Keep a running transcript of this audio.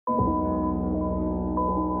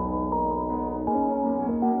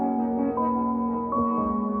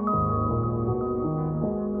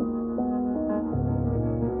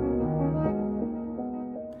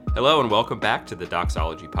Hello and welcome back to the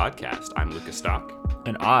Doxology Podcast. I'm Lucas Stock.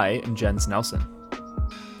 And I am Jens Nelson.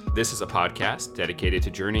 This is a podcast dedicated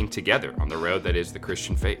to journeying together on the road that is the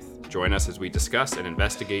Christian faith. Join us as we discuss and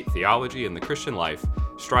investigate theology and the Christian life,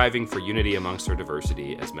 striving for unity amongst our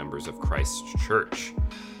diversity as members of Christ's church.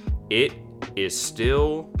 It is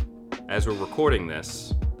still, as we're recording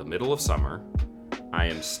this, the middle of summer. I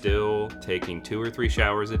am still taking 2 or 3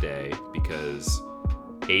 showers a day because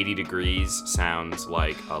 80 degrees sounds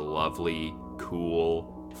like a lovely,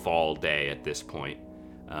 cool fall day at this point.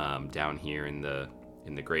 Down here in the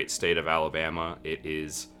great state of Alabama, it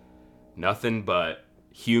is nothing but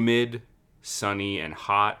humid, sunny, and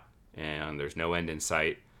hot, and there's no end in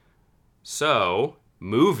sight. So,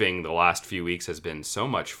 moving the last few weeks has been so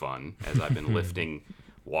much fun as I've been lifting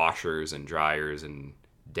washers and dryers and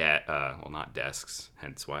not desks,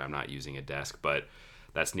 hence why I'm not using a desk, but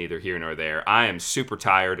that's neither here nor there. I am super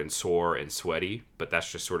tired and sore and sweaty, but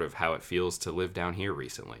that's just sort of how it feels to live down here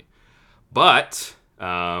recently. But,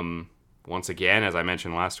 once again, as I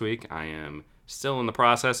mentioned last week, I am still in the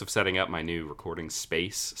process of setting up my new recording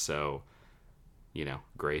space, so,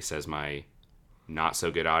 grace as my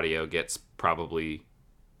not-so-good audio gets probably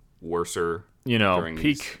worser.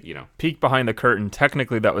 Peek behind the curtain.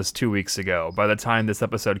 Technically, that was 2 weeks ago. By the time this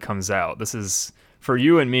episode comes out, this is, for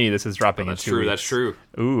you and me, this is dropping in 2 weeks. That's true.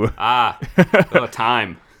 Ooh.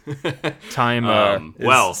 Time.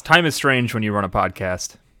 Time is strange when you run a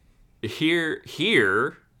podcast.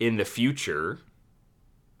 Here in the future,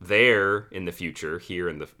 there in the future, here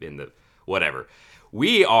in the whatever.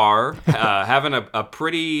 We are having a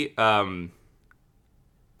pretty, I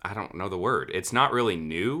don't know the word. It's not really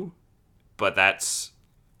new, but that's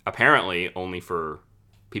apparently only for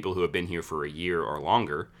people who have been here for a year or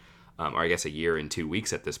longer, or I guess a year and 2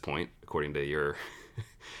 weeks at this point, according to your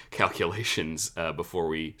calculations before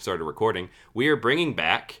we started recording. We are bringing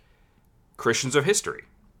back Christians of History,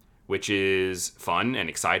 which is fun and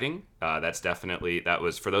exciting. That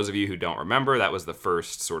was, for those of you who don't remember, that was the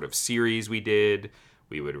first sort of series we did.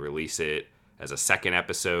 We would release it as a second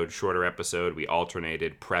episode, shorter episode. We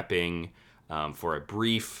alternated prepping for a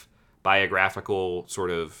brief biographical sort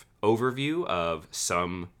of overview of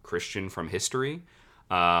some Christian from history.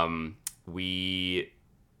 We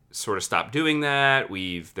sort of stopped doing that.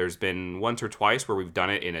 There's been once or twice where we've done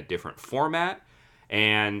it in a different format,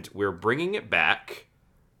 and we're bringing it back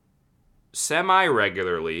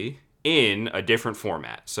semi-regularly in a different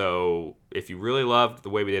format. So if you really loved the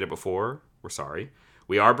way we did it before, we're sorry.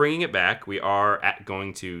 We are bringing it back. We are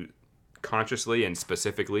going to consciously and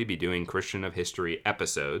specifically be doing Christian of History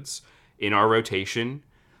episodes in our rotation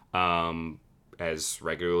as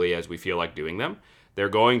regularly as we feel like doing them. They're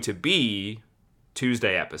going to be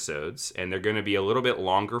Tuesday episodes, and they're going to be a little bit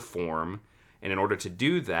longer form. And in order to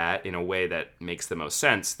do that in a way that makes the most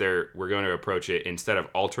sense, we're going to approach it instead of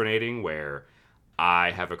alternating, where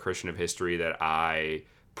I have a Christian of History that I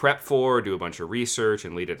prep for, do a bunch of research,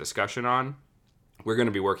 and lead a discussion on. We're going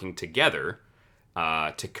to be working together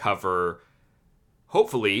to cover,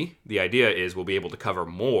 hopefully, the idea is we'll be able to cover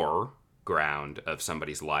more ground of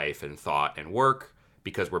somebody's life and thought and work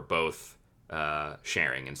because we're both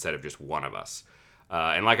sharing instead of just one of us.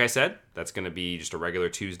 And like I said, that's going to be just a regular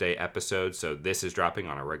Tuesday episode. So this is dropping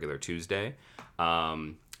on a regular Tuesday.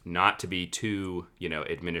 Not to be too,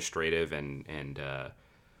 administrative and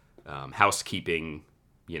housekeeping,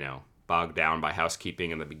 bogged down by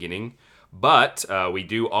housekeeping in the beginning. But we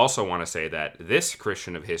do also want to say that this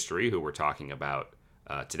Christian of History, who we're talking about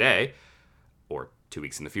today, or 2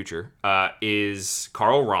 weeks in the future, is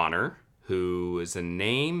Karl Rahner, who is a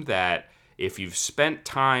name that if you've spent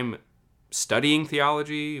time studying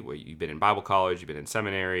theology, where you've been in Bible college, you've been in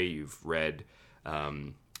seminary, you've read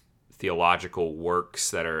theological works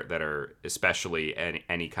that are especially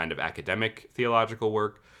any kind of academic theological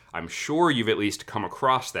work, I'm sure you've at least come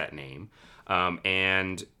across that name.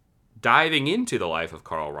 And diving into the life of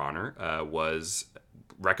Karl Rahner was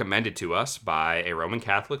recommended to us by a Roman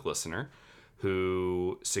Catholic listener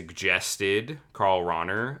who suggested Karl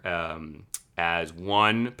Rahner as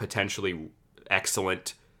one potentially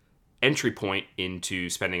excellent entry point into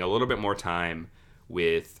spending a little bit more time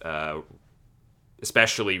with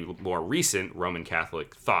especially more recent Roman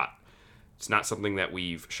Catholic thought. It's not something that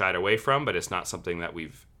we've shied away from, but it's not something that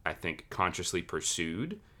we've, I think, consciously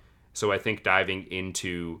pursued. So I think diving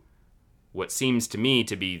into what seems to me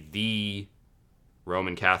to be the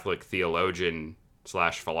Roman Catholic theologian /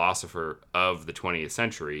 philosopher of the 20th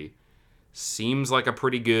century seems like a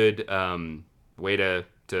pretty good way to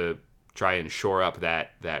try and shore up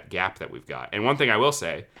that gap that we've got. And one thing I will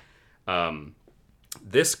say,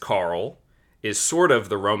 this Karl is sort of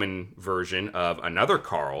the Roman version of another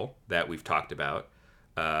Karl that we've talked about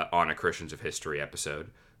on a Christians of History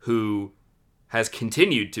episode, who has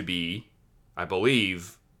continued to be, I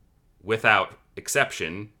believe, without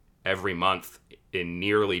exception, every month in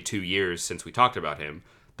nearly 2 years since we talked about him,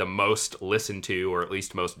 the most listened to, or at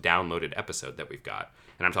least most downloaded episode that we've got.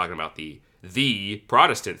 And I'm talking about the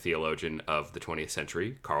Protestant theologian of the 20th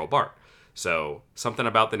century, Karl Barth. So, something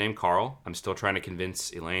about the name Karl. I'm still trying to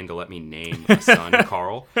convince Elaine to let me name a son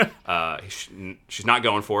Karl. She's not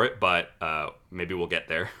going for it, but maybe we'll get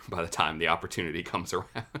there by the time the opportunity comes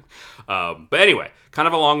around. But anyway, kind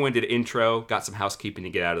of a long-winded intro. Got some housekeeping to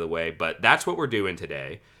get out of the way, but that's what we're doing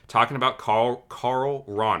today. Talking about Karl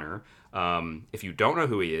Rahner. If you don't know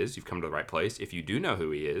who he is, you've come to the right place. If you do know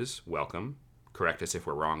who he is, welcome. Correct us if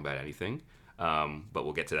we're wrong about anything, but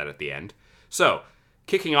we'll get to that at the end. So,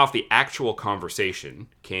 kicking off the actual conversation,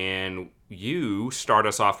 can you start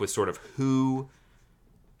us off with sort of who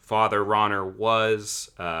Father Rahner was,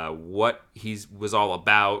 what he was all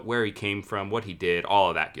about, where he came from, what he did, all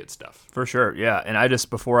of that good stuff? For sure, yeah. And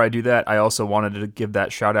before I do that, I also wanted to give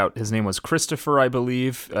that shout out. His name was Christopher, I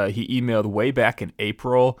believe. He emailed way back in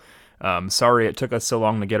April. Sorry it took us so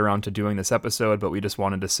long to get around to doing this episode, but we just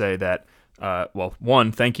wanted to say that,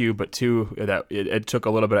 one, thank you, but two, that it took a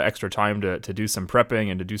little bit of extra time to do some prepping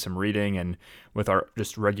and to do some reading, and with our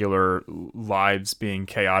just regular lives being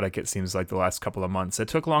chaotic, it seems like the last couple of months, it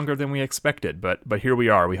took longer than we expected, but here we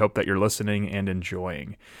are. We hope that you're listening and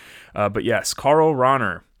enjoying. But yes, Karl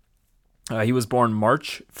Rahner, he was born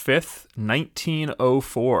March 5th,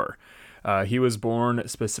 1904. He was born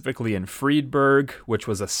specifically in Friedberg, which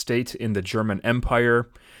was a state in the German Empire.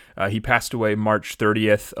 He passed away March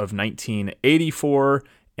 30th of 1984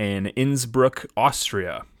 in Innsbruck,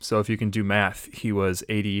 Austria. So if you can do math, he was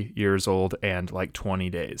 80 years old and like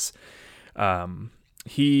 20 days.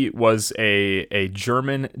 He was a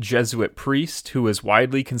German Jesuit priest who is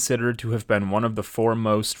widely considered to have been one of the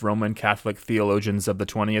foremost Roman Catholic theologians of the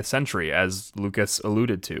 20th century, as Lucas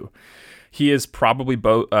alluded to. He is probably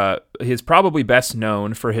best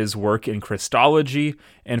known for his work in Christology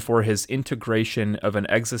and for his integration of an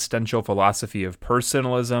existential philosophy of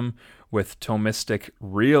personalism with Thomistic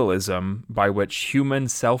realism, by which human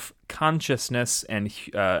self-consciousness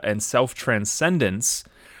and self-transcendence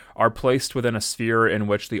are placed within a sphere in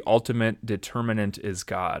which the ultimate determinant is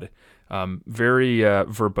God. Very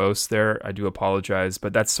verbose there. I do apologize,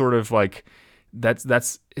 but that's sort of like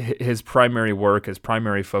that's his primary work, his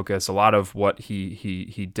primary focus, a lot of what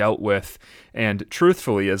he dealt with. And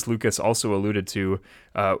truthfully, as Lucas also alluded to,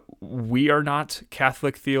 we are not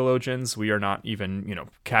Catholic theologians. We are not even,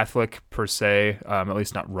 Catholic per se, at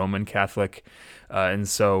least not Roman Catholic. And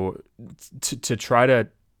so to try to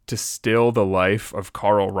distill the life of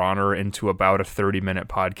Karl Rahner into about a 30-minute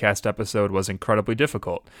podcast episode was incredibly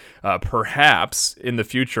difficult. Perhaps in the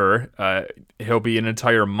future, he'll be an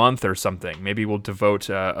entire month or something. Maybe we'll devote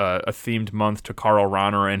a themed month to Karl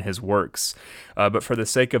Rahner and his works. But for the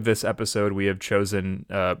sake of this episode, we have chosen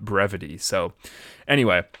brevity. So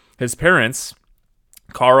anyway, his parents,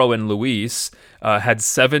 Karl and Louise, had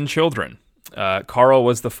 7 children. Karl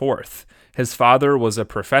was the 4th. His father was a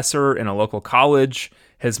professor in a local college.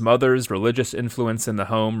 His mother's religious influence in the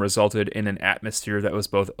home resulted in an atmosphere that was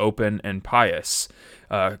both open and pious.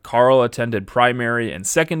 Karl attended primary and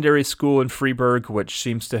secondary school in Freiburg, which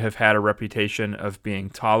seems to have had a reputation of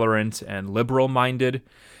being tolerant and liberal-minded.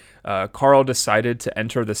 Karl decided to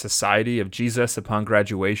enter the Society of Jesus upon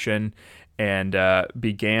graduation and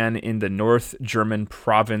began in the North German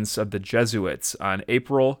province of the Jesuits on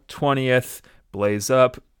April 20th, blaze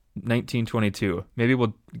up, 1922. Maybe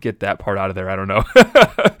we'll get that part out of there. I don't know.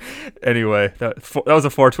 Anyway, that was a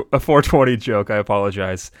 420 joke. I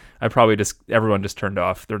apologize. Everyone just turned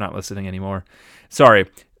off. They're not listening anymore. Sorry.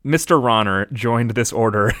 Mr. Rahner joined this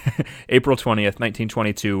order April 20th,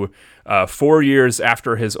 1922, 4 years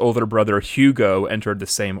after his older brother Hugo entered the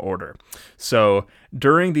same order. So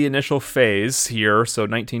during the initial phase here, so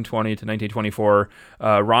 1920 to 1924,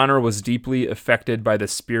 Rahner was deeply affected by the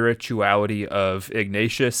spirituality of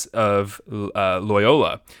Ignatius of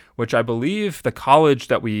Loyola, which I believe the college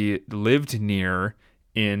that we lived near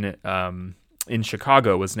in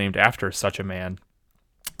Chicago was named after such a man.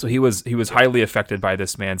 So he was highly affected by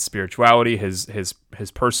this man's spirituality, his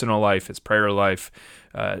personal life, his prayer life,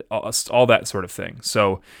 all that sort of thing.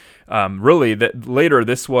 So really, later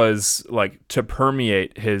this was like to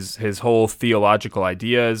permeate his whole theological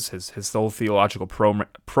ideas, his whole theological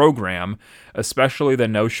program, especially the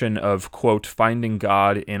notion of, quote, finding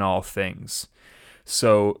God in all things.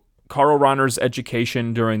 So Karl Rahner's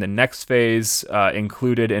education during the next phase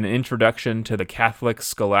included an introduction to the Catholic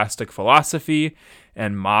scholastic philosophy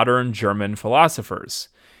and modern German philosophers.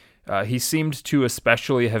 He seemed to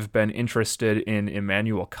especially have been interested in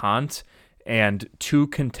Immanuel Kant and two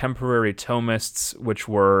contemporary Thomists, which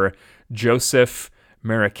were Joseph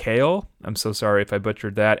Marechal, I'm so sorry if I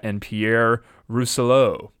butchered that, and Pierre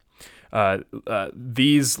Rousselot.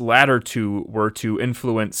 These latter two were to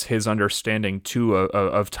influence his understanding, too,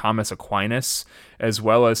 of Thomas Aquinas, as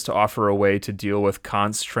well as to offer a way to deal with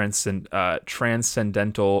Kant's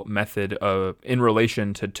transcendental method in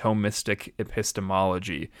relation to Thomistic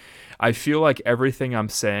epistemology. I feel like everything I'm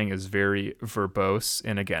saying is very verbose,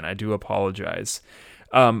 and again, I do apologize.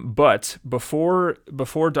 But before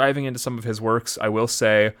diving into some of his works, I will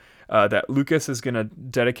say that Lucas is going to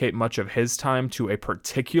dedicate much of his time to a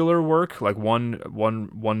particular work, like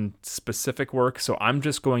one specific work. So I'm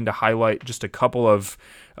just going to highlight just a couple of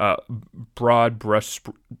broad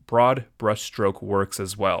brushstroke works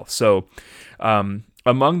as well. So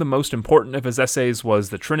among the most important of his essays was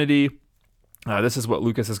The Trinity. This is what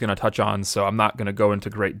Lucas is going to touch on, so I'm not going to go into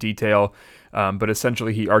great detail. But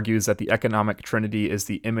essentially, he argues that the economic trinity is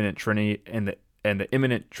the immanent trinity, and the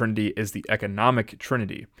immanent trinity is the economic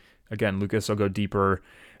trinity. Again, Lucas will go deeper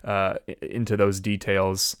into those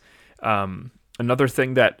details. Another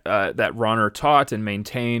thing that Rahner taught and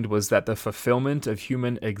maintained was that the fulfillment of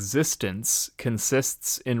human existence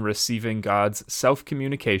consists in receiving God's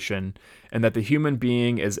self-communication, and that the human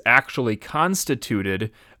being is actually constituted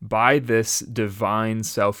by this divine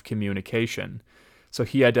self-communication. So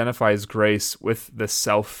he identifies grace with the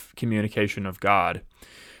self-communication of God.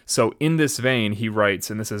 So in this vein, he writes,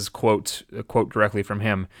 and this is a quote directly from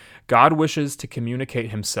him, God wishes to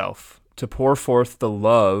communicate himself, to pour forth the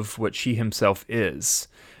love which he himself is.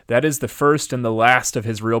 That is the first and the last of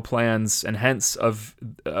his real plans, and hence of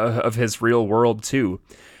his real world too.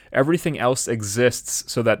 Everything else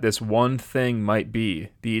exists so that this one thing might be,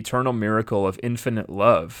 the eternal miracle of infinite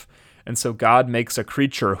love. And so God makes a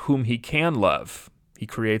creature whom he can love. He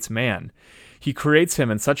creates man. He creates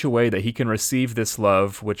him in such a way that he can receive this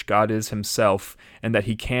love, which God is himself, and that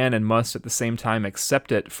he can and must at the same time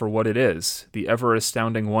accept it for what it is, the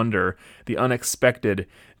ever-astounding wonder, the unexpected,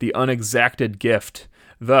 the unexacted gift.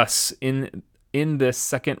 Thus, in this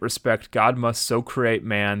second respect, God must so create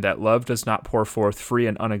man that love does not pour forth free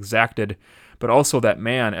and unexacted, but also that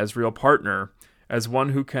man, as real partner, as one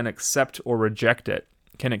who can accept or reject it,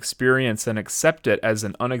 can experience and accept it as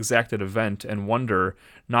an unexacted event and wonder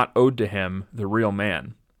not owed to him, the real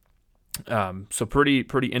man. So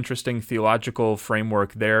pretty interesting theological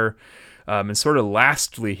framework there. And sort of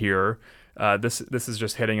lastly here, this is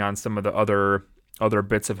just hitting on some of the other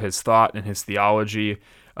bits of his thought and his theology.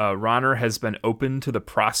 Rahner has been open to the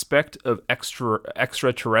prospect of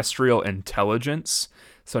extraterrestrial intelligence.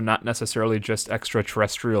 So not necessarily just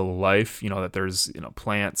extraterrestrial life, that there's,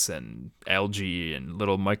 plants and algae and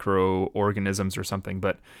little microorganisms or something,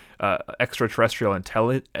 but extraterrestrial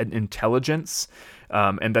intelligence,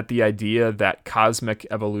 and that the idea that cosmic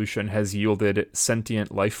evolution has yielded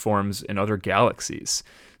sentient life forms in other galaxies.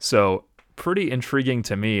 So pretty intriguing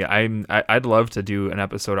to me. I'd love to do an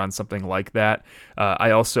episode on something like that.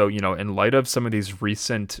 I also, in light of some of these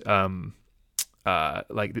recent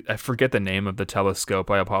I forget the name of the telescope,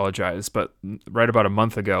 I apologize, but right about a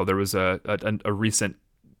month ago there was a recent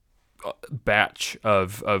batch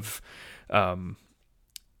of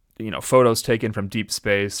photos taken from deep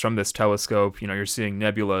space from this telescope. You're seeing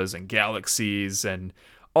nebulas and galaxies and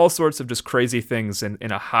all sorts of just crazy things in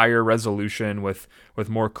a higher resolution with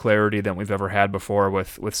more clarity than we've ever had before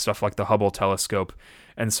with stuff like the Hubble telescope.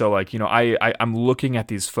 And so I'm looking at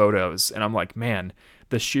these photos and I'm like, man,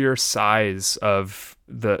 the sheer size of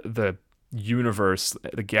the universe,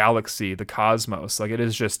 the galaxy, the cosmos,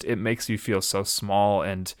 it makes you feel so small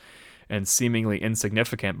and seemingly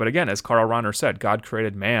insignificant. But again, as Karl Rahner said, God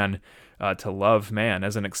created man to love man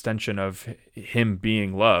as an extension of him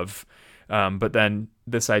being love. But then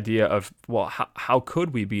this idea of, well, how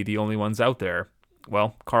could we be the only ones out there?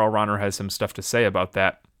 Well, Karl Rahner has some stuff to say about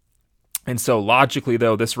that. And so logically,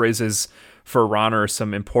 though, this raises for Rahner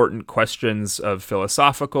some important questions of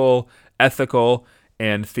philosophical, ethical,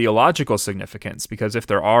 and theological significance. Because if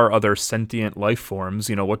there are other sentient life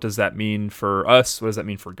forms, what does that mean for us? What does that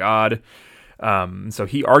mean for God? So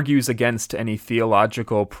he argues against any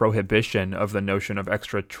theological prohibition of the notion of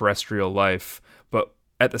extraterrestrial life, but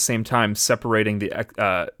at the same time separating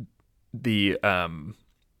the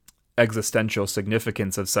existential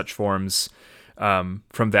significance of such forms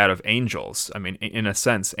from that of angels. I mean, in a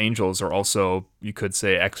sense, angels are also, you could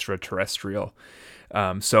say, extraterrestrial.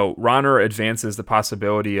 So Rahner advances the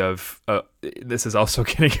possibility of this is also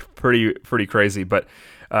getting pretty crazy, but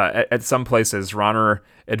at some places Rahner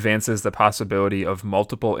advances the possibility of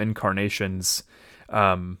multiple incarnations,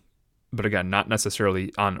 but again, not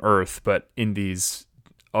necessarily on Earth, but in these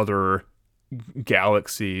other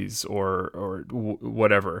galaxies or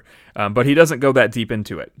whatever. But he doesn't go that deep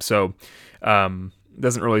into it, so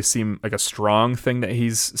doesn't really seem like a strong thing that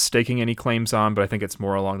he's staking any claims on, but I think it's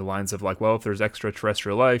more along the lines of like, well, if there's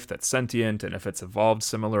extraterrestrial life that's sentient and if it's evolved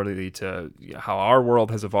similarly to how our world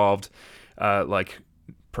has evolved, like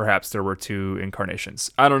perhaps there were two incarnations.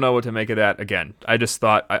 I don't know what to make of that. Again, I just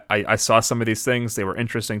thought I saw some of these things. They were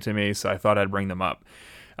interesting to me, so I thought I'd bring them up.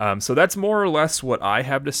 So that's more or less what I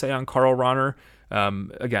have to say on Karl Rahner.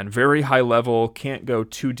 Again, very high level, can't go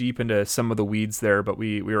too deep into some of the weeds there, but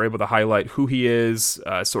we were able to highlight who he is,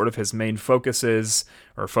 sort of his main focuses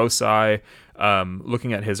or foci,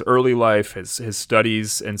 looking at his early life, his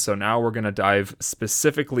studies, and so now we're going to dive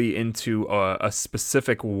specifically into a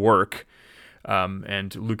specific work,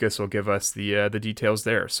 and Lucas will give us the details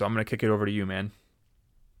there. So I'm going to kick it over to you, man.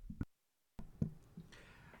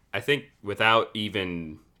 I think without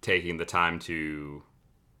even taking the time to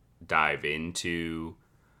dive into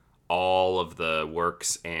all of the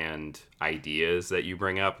works and ideas that you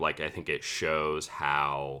bring up, like I think it shows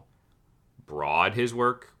how broad his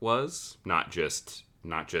work was, not just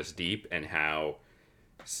deep, and how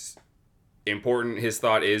important his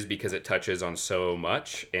thought is because it touches on so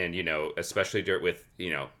much. And especially with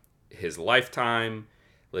his lifetime,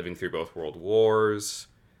 living through both world wars,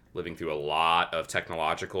 living through a lot of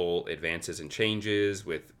technological advances and changes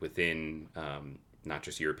within not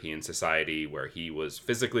just European society where he was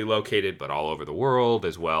physically located, but all over the world,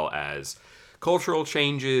 as well as cultural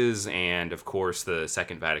changes, and of course the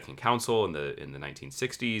Second Vatican Council in the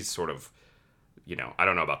 1960s. Sort of, I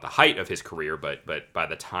don't know about the height of his career, but by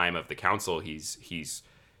the time of the council, he's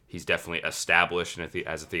definitely established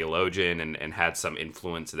as a theologian and had some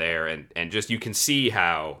influence there, and just you can see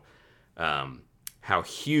how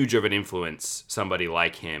huge of an influence somebody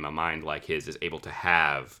like him, a mind like his, is able to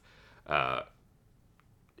have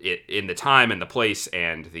in the time and the place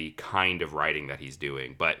and the kind of writing that he's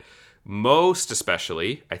doing. But most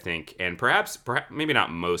especially, I think, and perhaps maybe not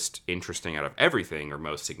most interesting out of everything or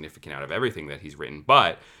most significant out of everything that he's written,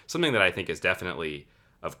 but something that I think is definitely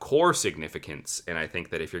of core significance. And I think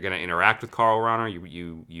that if you're going to interact with Karl Rahner,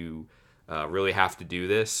 you really have to do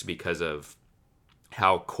this because of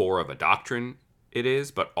how core of a doctrine it is,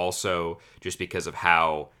 but also just because of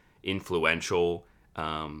how influential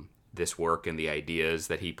this work and the ideas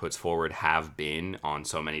that he puts forward have been on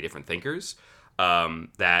so many different thinkers.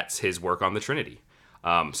 That's his work on the Trinity.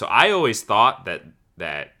 So I always thought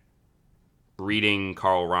that reading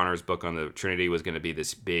Karl Rahner's book on the Trinity was going to be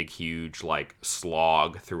this big, huge, like,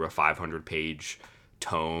 slog through a 500-page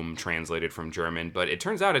tome translated from German, but it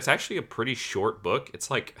turns out it's actually a pretty short book. It's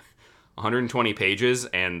like 120 pages,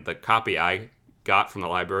 and the copy I got from the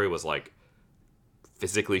library was like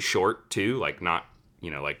physically short too, like not,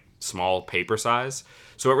 like small paper size.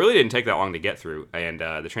 So it really didn't take that long to get through, and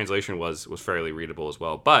the translation was fairly readable as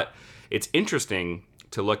well. But it's interesting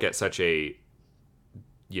to look at such a,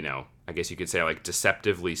 I guess you could say, like,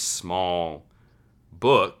 deceptively small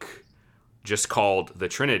book just called The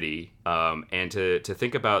Trinity, and to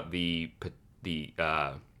think about the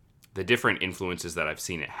different influences that I've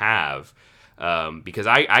seen it have, because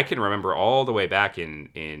I can remember all the way back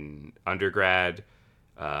in undergrad,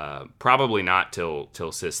 probably not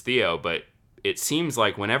till Cis Theo, but it seems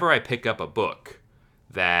like whenever I pick up a book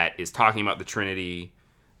that is talking about the Trinity,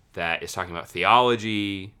 that is talking about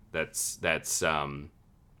theology, that's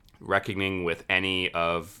reckoning with any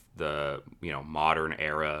of the modern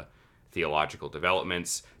era theological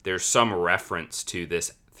developments, there's some reference to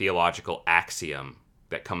this theological axiom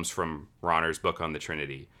that comes from Rahner's book on the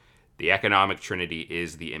Trinity. The economic Trinity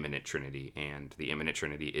is the immanent Trinity, and the immanent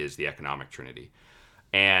Trinity is the economic Trinity.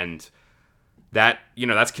 And that,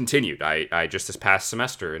 that's continued. I just this past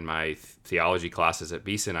semester in my theology classes at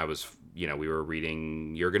Beeson, I was, we were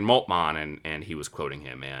reading Jürgen Moltmann, and he was quoting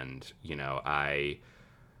him. And,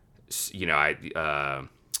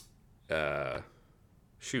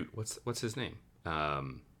 what's his name?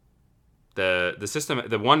 The system,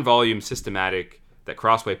 the 1-volume systematic that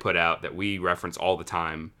Crossway put out that we reference all the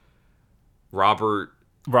time. Robert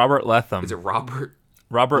Letham. Is it Robert?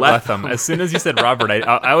 Robert Letham. As soon as you said Robert,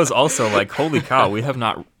 I was also like, holy cow, we have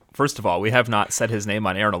not said his name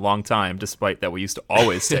on air in a long time, despite that we used to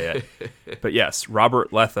always say it. But yes,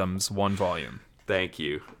 Robert Letham's 1-volume. Thank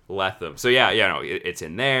you, Letham. So it's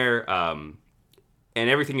in there, and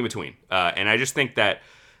everything in between. And I just think that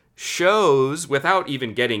shows, without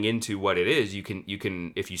even getting into what it is, you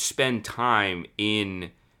can if you spend time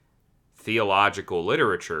in theological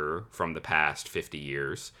literature from the past 50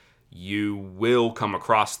 years, you will come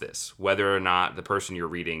across this, whether or not the person you're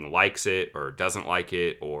reading likes it or doesn't like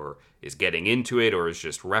it or is getting into it or is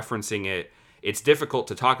just referencing it. It's difficult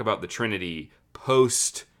to talk about the Trinity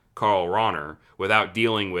post Karl Rahner without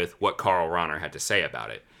dealing with what Karl Rahner had to say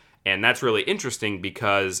about it. And that's really interesting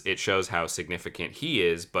because it shows how significant he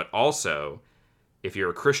is, but also, if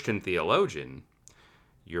you're a Christian theologian,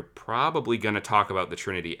 you're probably going to talk about the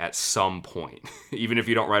Trinity at some point, even if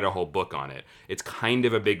you don't write a whole book on it. It's kind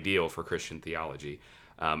of a big deal for Christian theology.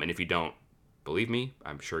 And if you don't believe me,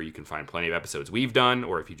 I'm sure you can find plenty of episodes we've done,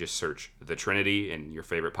 or if you just search the Trinity in your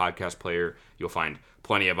favorite podcast player, you'll find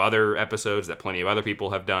plenty of other episodes that plenty of other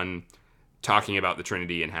people have done talking about the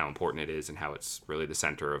Trinity and how important it is and how it's really the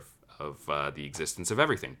center of the existence of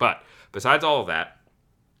everything. But besides all of that,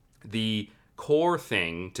 the core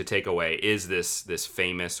thing to take away is this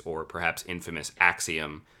famous or perhaps infamous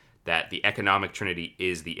axiom that the economic Trinity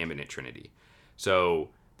is the immanent Trinity. So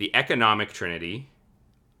the economic Trinity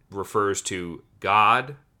refers to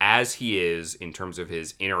God as he is in terms of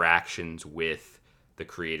his interactions with the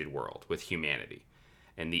created world, with humanity.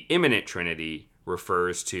 And the immanent Trinity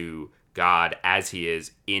refers to God as he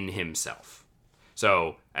is in himself.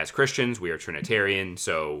 So as Christians, we are Trinitarian.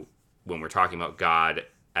 So when we're talking about God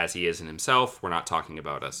as he is in himself, we're not talking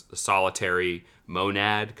about a solitary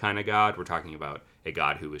monad kind of God. We're talking about a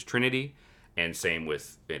God who is Trinity. And same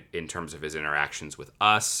with in terms of his interactions with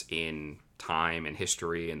us in time and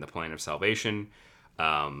history and the plan of salvation.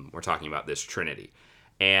 We're talking about this Trinity.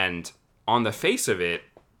 And on the face of it,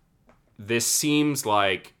 this seems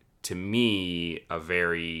like, to me, a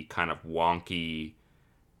very kind of wonky,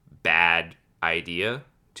 bad idea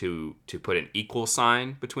to put an equal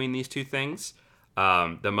sign between these two things.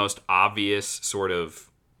 The most obvious sort of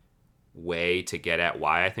way to get at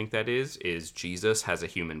why I think that is Jesus has a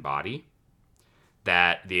human body,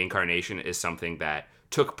 that the incarnation is something that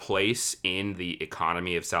took place in the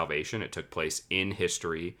economy of salvation. It took place in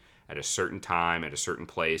history at a certain time, at a certain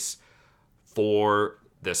place, for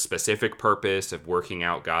the specific purpose of working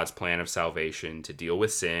out God's plan of salvation to deal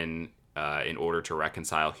with sin in order to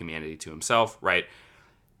reconcile humanity to himself, right?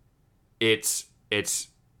 It's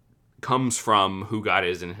comes from who God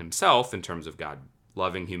is in himself in terms of God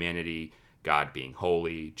loving humanity, God being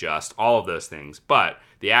holy, just, all of those things. But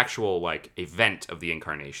the actual event of the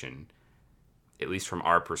incarnation, at least from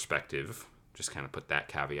our perspective, just kind of put that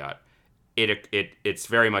caveat, it's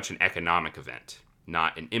very much an economic event,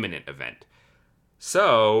 not an immanent event.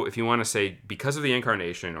 So if you want to say because of the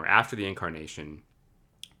incarnation or after the incarnation,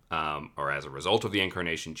 or as a result of the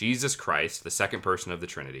incarnation, Jesus Christ, the second person of the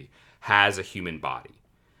Trinity, has a human body.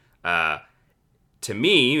 To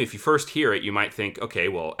me, if you first hear it, you might think, okay,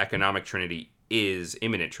 well, economic Trinity is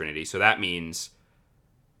immanent Trinity, so that means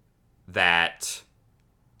that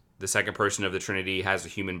the second person of the Trinity has a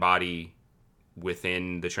human body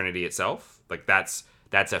within the Trinity itself. Like that's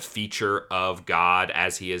a feature of God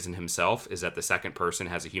as he is in himself, is that the second person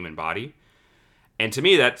has a human body. And to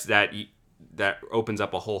me, that opens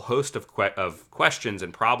up a whole host of questions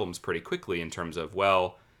and problems pretty quickly in terms of,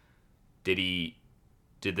 well, did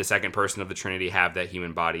the second person of the Trinity have that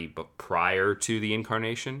human body but prior to the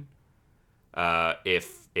incarnation?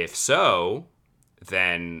 If so,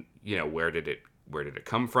 then where did it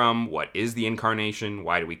come from? What is the incarnation?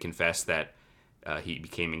 Why do we confess that he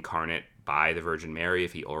became incarnate by the Virgin Mary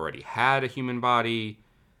if he already had a human body?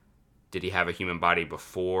 Did he have a human body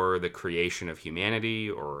before the creation of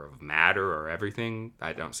humanity or of matter or everything?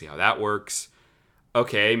 I don't see how that works.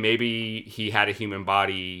 Okay, maybe he had a human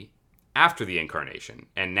body after the incarnation,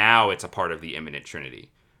 and now it's a part of the immanent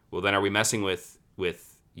Trinity. Well, then are we messing with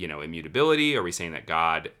immutability? Are we saying that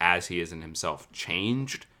God, as he is in himself,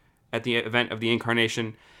 changed at the event of the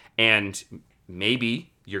incarnation? And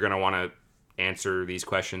maybe you're going to want to answer these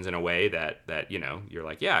questions in a way that you're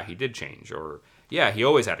like, yeah, he did change, or yeah, he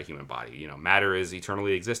always had a human body. Matter is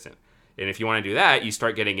eternally existent. And if you want to do that, you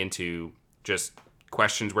start getting into just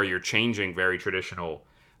questions where you're changing very traditional,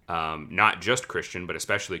 not just Christian, but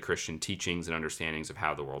especially Christian teachings and understandings of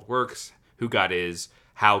how the world works, who God is,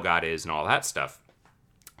 how God is, and all that stuff.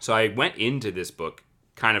 So I went into this book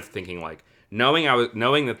kind of thinking knowing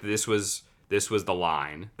that this was the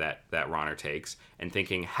line that Rahner takes, and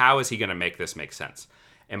thinking, how is he going to make this make sense?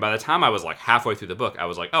 And by the time I was halfway through the book, I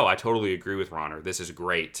was like, oh, I totally agree with Rahner. This is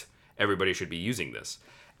great. Everybody should be using this.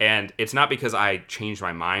 And it's not because I changed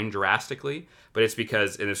my mind drastically, but it's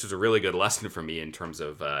because, and this was a really good lesson for me in terms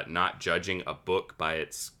of not judging a book by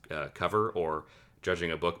its cover, or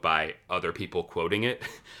judging a book by other people quoting it.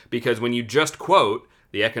 Because when you just quote,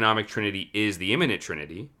 the economic trinity is the immanent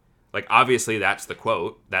trinity, like obviously that's the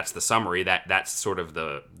quote, that's the summary, that's sort of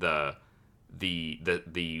the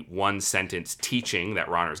one sentence teaching that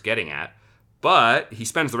Rahner's getting at. But he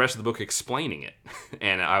spends the rest of the book explaining it.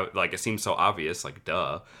 And it seems so obvious, like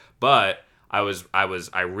duh. But I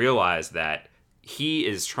realized that he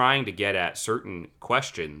is trying to get at certain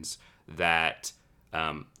questions that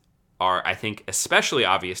are, I think, especially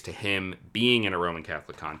obvious to him being in a Roman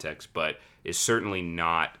Catholic context, but is certainly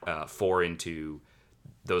not foreign to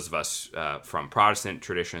those of us from Protestant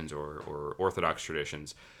traditions or Orthodox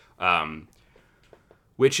traditions.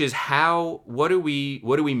 Which is what do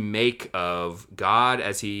we make of God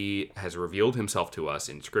as he has revealed himself to us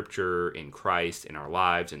in Scripture, in Christ, in our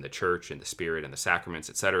lives, in the church, in the Spirit, in the sacraments,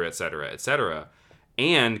 etc., etc., etc.,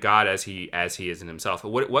 and God as he is in himself.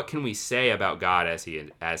 What can we say about God as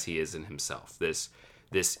he is in himself? This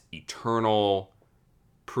eternal,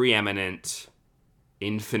 preeminent,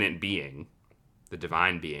 infinite being, the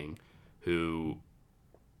divine being, who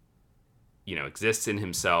exists in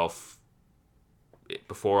himself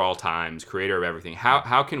before all times, creator of everything.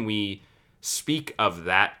 How can we speak of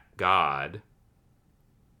that God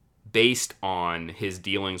based on his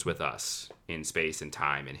dealings with us in space and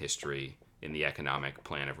time and history in the economic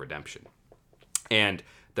plan of redemption? And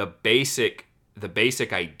the basic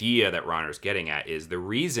idea that Rahner's getting at is the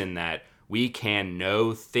reason that we can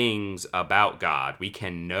know things about God. We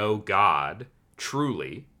can know God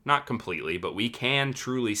truly, not completely, but we can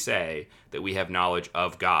truly say that we have knowledge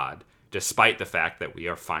of God, despite the fact that we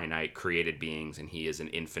are finite created beings and he is an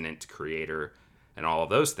infinite creator and all of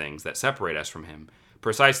those things that separate us from him,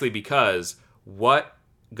 precisely because what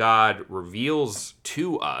God reveals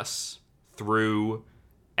to us through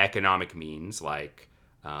economic means, like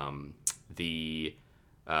the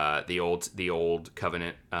old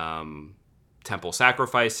covenant temple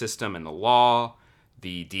sacrifice system and the law,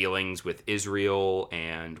 the dealings with Israel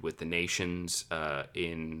and with the nations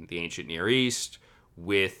in the ancient Near East,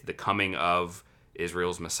 with the coming of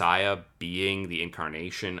Israel's Messiah being the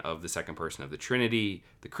incarnation of the second person of the Trinity,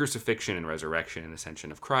 the crucifixion and resurrection and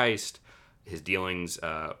ascension of Christ, his dealings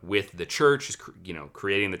with the church,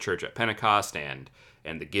 creating the church at Pentecost and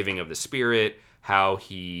the giving of the Spirit, how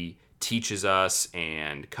he teaches us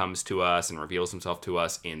and comes to us and reveals himself to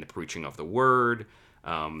us in the preaching of the Word,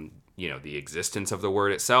 the existence of the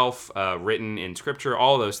Word itself written in Scripture,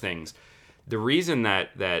 all those things. The reason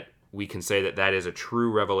that we can say that is a true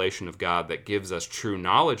revelation of God that gives us true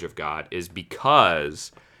knowledge of God is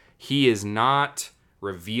because he is not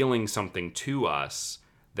revealing something to us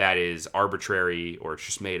that is arbitrary or it's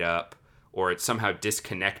just made up or it's somehow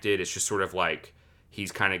disconnected. It's just sort of like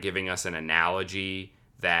he's kind of giving us an analogy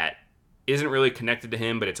that isn't really connected to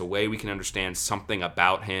him, but it's a way we can understand something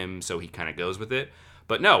about him, so he kind of goes with it.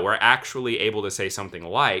 But no, we're actually able to say something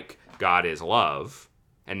like God is love,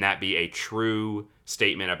 and that be a true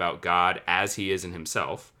statement about God as he is in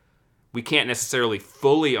himself. We can't necessarily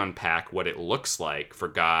fully unpack what it looks like for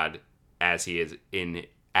God as he is in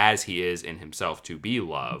himself to be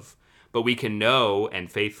love, but we can know and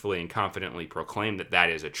faithfully and confidently proclaim that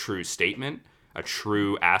is a true statement, a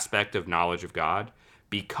true aspect of knowledge of God,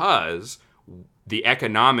 because the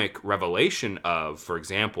economic revelation of, for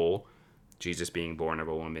example, Jesus being born of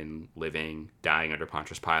a woman, living, dying under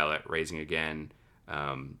Pontius Pilate, raising again,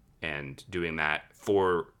 and doing that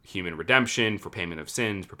for human redemption, for payment of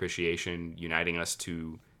sins, propitiation, uniting us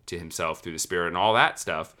to himself through the Spirit and all that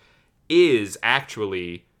stuff, is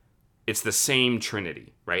actually, it's the same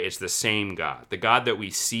Trinity, right? It's the same God. The God that we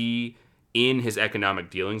see in his economic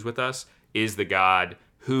dealings with us is the God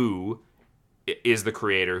who is the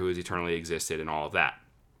creator, who has eternally existed, and all of that.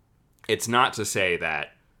 It's not to say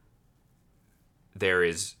that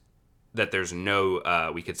there's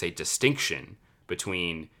no, we could say, distinction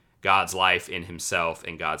between God's life in himself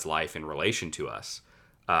and God's life in relation to us.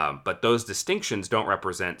 But those distinctions don't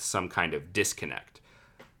represent some kind of disconnect.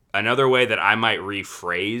 Another way that I might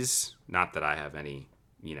rephrase, not that I have any,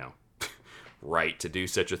 right to do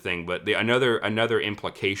such a thing, but another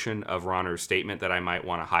implication of Rahner's statement that I might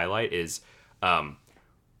want to highlight is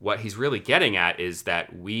what he's really getting at is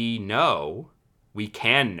that we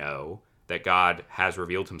can know that God has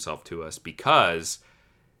revealed himself to us because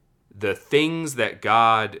the things that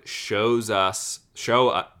God shows us,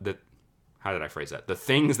 the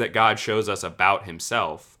things that God shows us about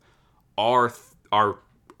himself are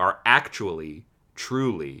actually,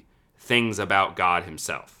 truly things about God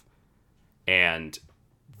himself. And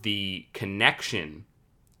the connection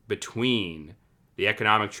between the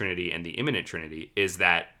economic Trinity and the immanent Trinity is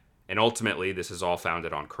that, And ultimately, this is all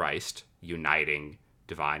founded on Christ uniting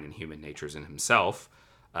divine and human natures in himself,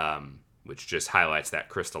 which just highlights that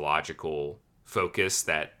Christological focus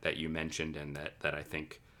that you mentioned, and that I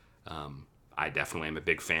think I definitely am a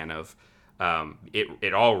big fan of.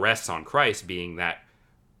 It all rests on Christ being that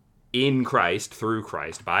in Christ, through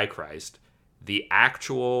Christ, by Christ, the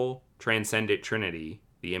actual transcendent Trinity,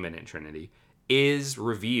 the immanent Trinity, is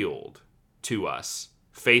revealed to us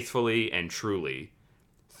faithfully and truly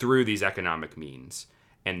through these economic means.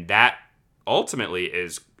 And that ultimately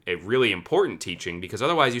is a really important teaching, because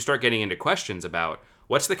otherwise you start getting into questions about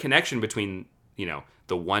what's the connection between,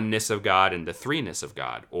 the oneness of God and the threeness of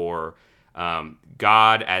God, or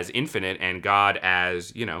God as infinite and God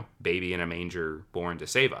as, baby in a manger born to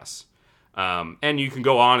save us. And you can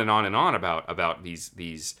go on and on and on about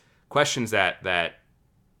these questions that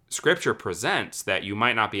Scripture presents that you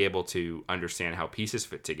might not be able to understand how pieces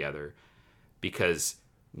fit together, because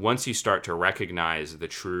once you start to recognize the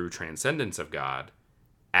true transcendence of God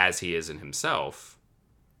as he is in himself,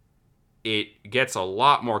 it gets a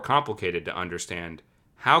lot more complicated to understand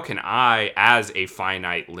how can I, as a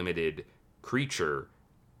finite, limited creature,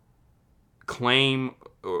 claim,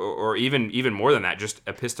 or even more than that, just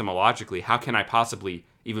epistemologically, how can I possibly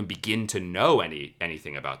even begin to know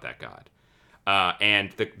anything about that God?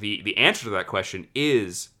 And the answer to that question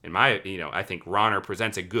is, I think Rahner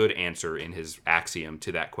presents a good answer in his axiom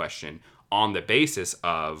to that question on the basis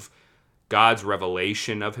of God's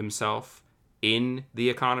revelation of himself in the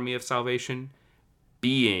economy of salvation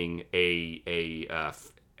being a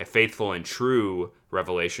faithful and true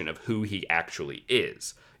revelation of who he actually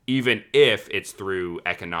is, even if it's through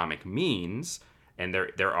economic means. And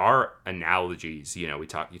there are analogies. You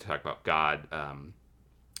talk about God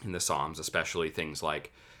in the Psalms, especially things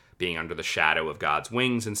like being under the shadow of God's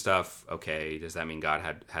wings and stuff. Okay, does that mean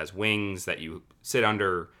God has wings that you sit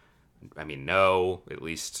under? I mean, no, at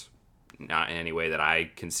least not in any way that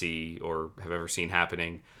I can see or have ever seen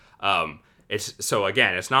happening.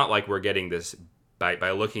 It's not like we're getting this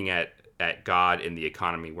by looking at God in the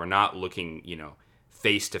economy. We're not looking,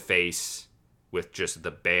 face to face with just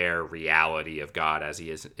the bare reality of God as he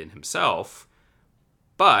is in himself.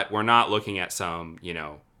 But we're not looking at some,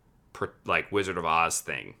 like Wizard of Oz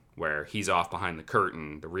thing where he's off behind the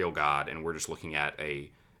curtain, the real God, and we're just looking at an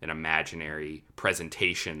imaginary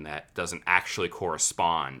presentation that doesn't actually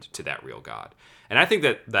correspond to that real God. And I think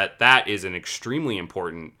that is an extremely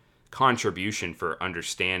important contribution for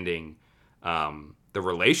understanding the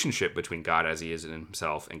relationship between God as he is in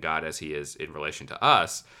himself and God as he is in relation to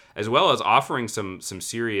us, as well as offering some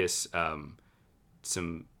serious,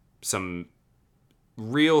 some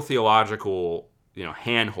real theological,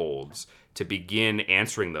 handholds to begin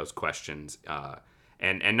answering those questions.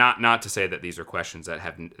 And not to say that these are questions that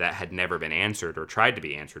had never been answered or tried to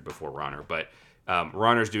be answered before Rahner, but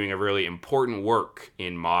Rahner's doing a really important work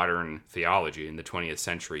in modern theology in the 20th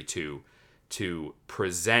century to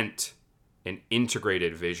present an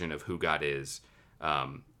integrated vision of who God is,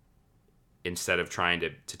 instead of trying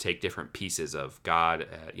to take different pieces of God,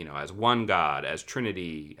 as one God, as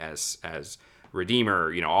Trinity, as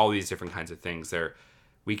Redeemer, all these different kinds of things.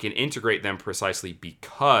 We can integrate them precisely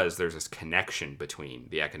because there's this connection between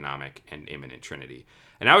the economic and immanent Trinity.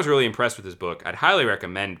 And I was really impressed with this book. I'd highly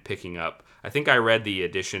recommend picking up. I think I read the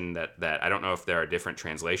edition that I don't know if there are different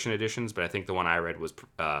translation editions, but I think the one I read was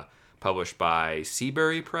published by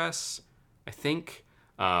Seabury Press, I think.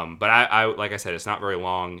 But I like I said, it's not very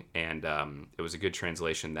long, and it was a good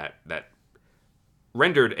translation that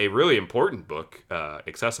rendered a really important book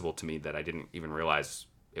accessible to me that I didn't even realize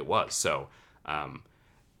it was. So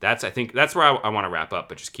I think that's where I want to wrap up.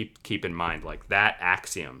 But just keep in mind, like, that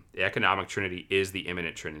axiom, the economic Trinity is the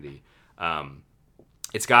immanent Trinity.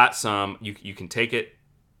 It's got some, you can take it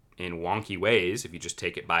in wonky ways if you just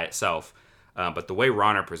take it by itself. But the way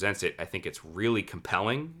Rahner presents it, I think it's really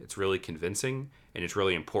compelling, it's really convincing, and it's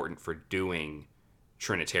really important for doing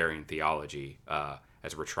Trinitarian theology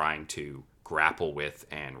as we're trying to grapple with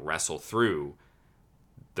and wrestle through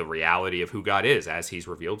the reality of who God is as he's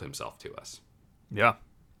revealed himself to us. Yeah.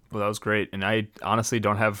 Well, that was great. And I honestly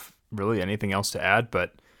don't have really anything else to add,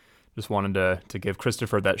 but just wanted to give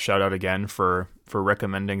Christopher that shout out again for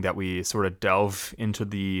recommending that we sort of delve into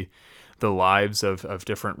the lives of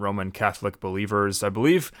different Roman Catholic believers. I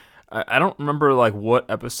believe, I don't remember like what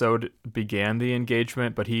episode began the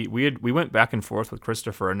engagement, but we went back and forth with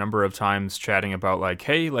Christopher a number of times chatting about like,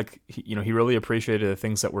 hey, like, he really appreciated the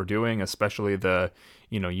things that we're doing, especially the,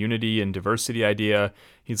 unity and diversity idea.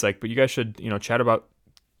 He's like, but you guys should, chat about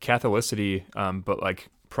Catholicity, but like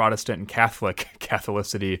Protestant and Catholic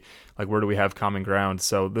Catholicity, like where do we have common ground?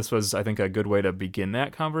 So this was, I think, a good way to begin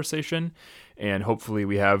that conversation, and hopefully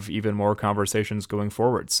we have even more conversations going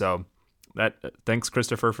forward. So thanks,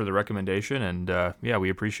 Christopher, for the recommendation, and yeah, we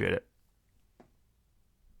appreciate it.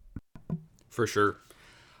 For sure.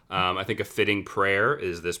 I think a fitting prayer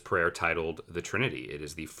is this prayer titled The Trinity. It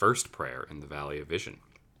is the first prayer in the Valley of Vision.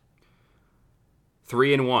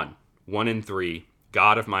 3 in 1, 1 in 3,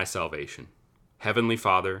 God of my salvation. Heavenly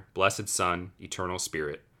Father, blessed Son, eternal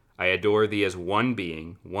Spirit, I adore thee as one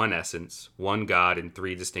being, one essence, one God in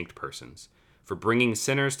 3 distinct persons, for bringing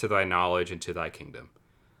sinners to thy knowledge and to thy kingdom.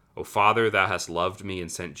 O Father, thou hast loved me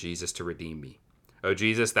and sent Jesus to redeem me. O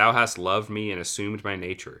Jesus, thou hast loved me and assumed my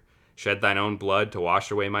nature, shed thine own blood to wash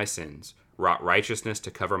away my sins, wrought righteousness to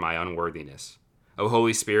cover my unworthiness. O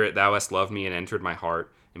Holy Spirit, thou hast loved me and entered my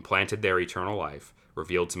heart, and planted there eternal life,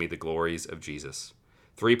 revealed to me the glories of Jesus.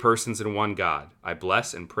 3 persons in one God, I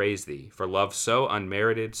bless and praise thee, for love so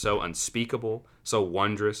unmerited, so unspeakable, so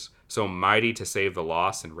wondrous, so mighty to save the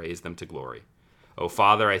lost and raise them to glory. O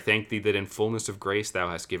Father, I thank thee that in fullness of grace thou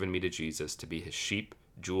hast given me to Jesus to be his sheep,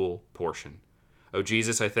 jewel, portion. O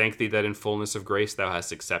Jesus, I thank thee that in fullness of grace thou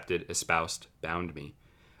hast accepted, espoused, bound me.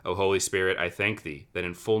 O Holy Spirit, I thank thee that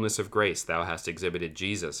in fullness of grace thou hast exhibited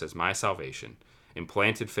Jesus as my salvation,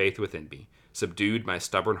 implanted faith within me, subdued my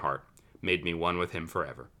stubborn heart, made me one with him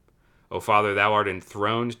forever. O Father, thou art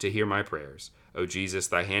enthroned to hear my prayers. O Jesus,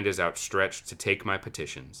 thy hand is outstretched to take my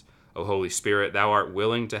petitions. O Holy Spirit, thou art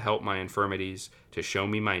willing to help my infirmities, to show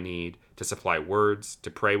me my need, to supply words,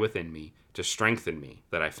 to pray within me, to strengthen me,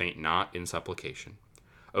 that I faint not in supplication.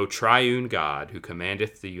 O triune God, who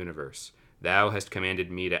commandeth the universe, thou hast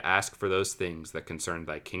commanded me to ask for those things that concern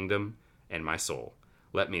thy kingdom and my soul.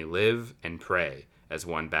 Let me live and pray as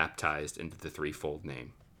one baptized into the threefold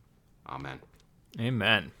name. Amen.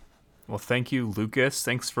 Amen. Well, thank you, Lucas.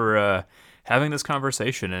 Thanks for having this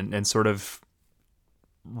conversation and sort of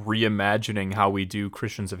reimagining how we do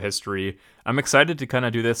Christians of history. I'm excited to kind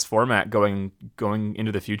of do this format going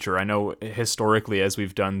into the future. I know historically, as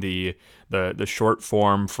we've done the short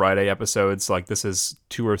form Friday episodes, like this is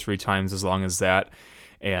 2 or 3 times as long as that,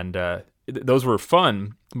 and those were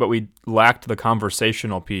fun, but we lacked the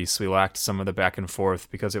conversational piece. We lacked some of the back and forth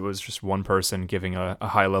because it was just one person giving a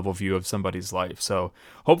high level view of somebody's life. So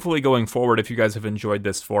hopefully going forward, if you guys have enjoyed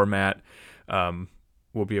this format,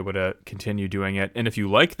 we'll be able to continue doing it. And if you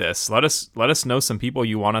like this, let us know some people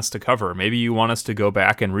you want us to cover. Maybe you want us to go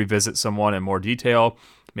back and revisit someone in more detail.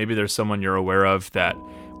 Maybe there's someone you're aware of that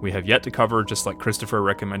we have yet to cover, just like Christopher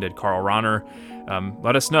recommended Karl Rahner.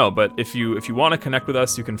 Let us know. But if you want to connect with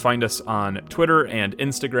us, you can find us on Twitter and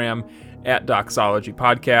Instagram at Doxology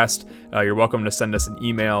Podcast. You're welcome to send us an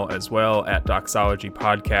email as well at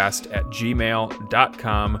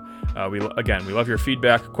doxologypodcast@gmail.com. We love your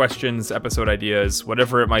feedback, questions, episode ideas,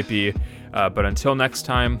 whatever it might be. But until next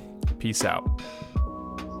time, peace out.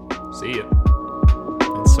 See ya.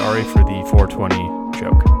 And sorry for the 420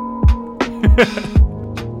 joke.